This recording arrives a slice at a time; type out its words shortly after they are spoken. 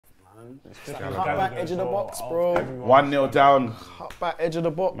man. Cut back edge of the box, bro. 1-0 down. Cut back edge of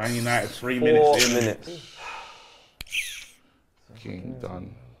the box. Man United 3 minutes in. 4 minutes. Game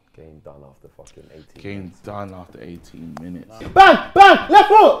done. Game done after fucking 18 Game minutes. done after 18 minutes. Bang, bang, left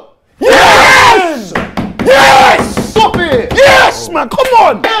foot. Yes! Yes! Stop it! Yes, man, come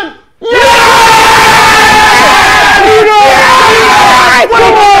on!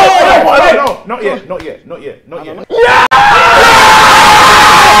 No, not yet.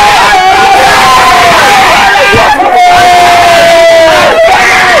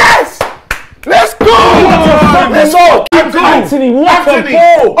 Let's go! Let's go! Anthony, what a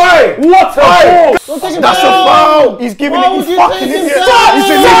ball! What a ball! That's a foul! He's giving it, you fucking idiot! He's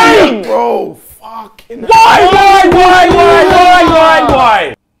an idiot, bro! Fucking Why?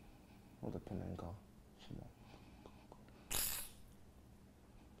 Hold up and then go.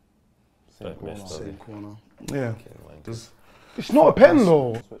 Same corner. Yeah. It's not a pen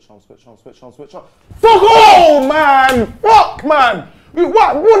though. Switch on. Fuck all, man! Fuck, man!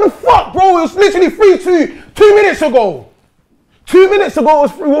 What the fuck, bro? It was literally 3-2 2 minutes ago. 2 minutes ago,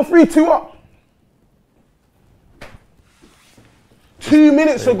 we were 3-2 up. 2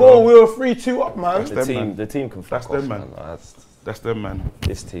 minutes ago, we were 3-2 up, man. The team can fuck off, them, man. That's them, man.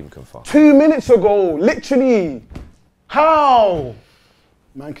 This team can fuck. 2 minutes ago, literally. How?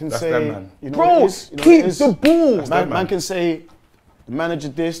 Man can That's say, them, man. you know Bro, what it is? You know keep what it is? the ball. Man can say, the manager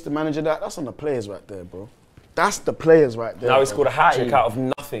this, the manager that. That's on the players right there, bro. That's the players right there. Now he bro. scored a hat trick out of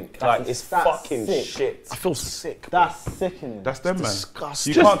nothing. Like, it's fucking sick. shit. I feel sick. That's sickening. That's them, man.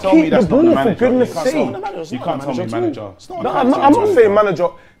 disgusting. You Just can't tell me keep that's the not the ball, for manager. goodness You can't sake. tell- It's not You the can't tell me manager. manager. It's not No, the I'm manager. not saying manager,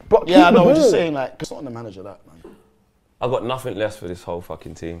 but keep Yeah, I the know. ball. I'm just saying, like, it's not on the manager that, man. I got nothing less for this whole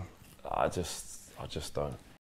fucking team. I just don't.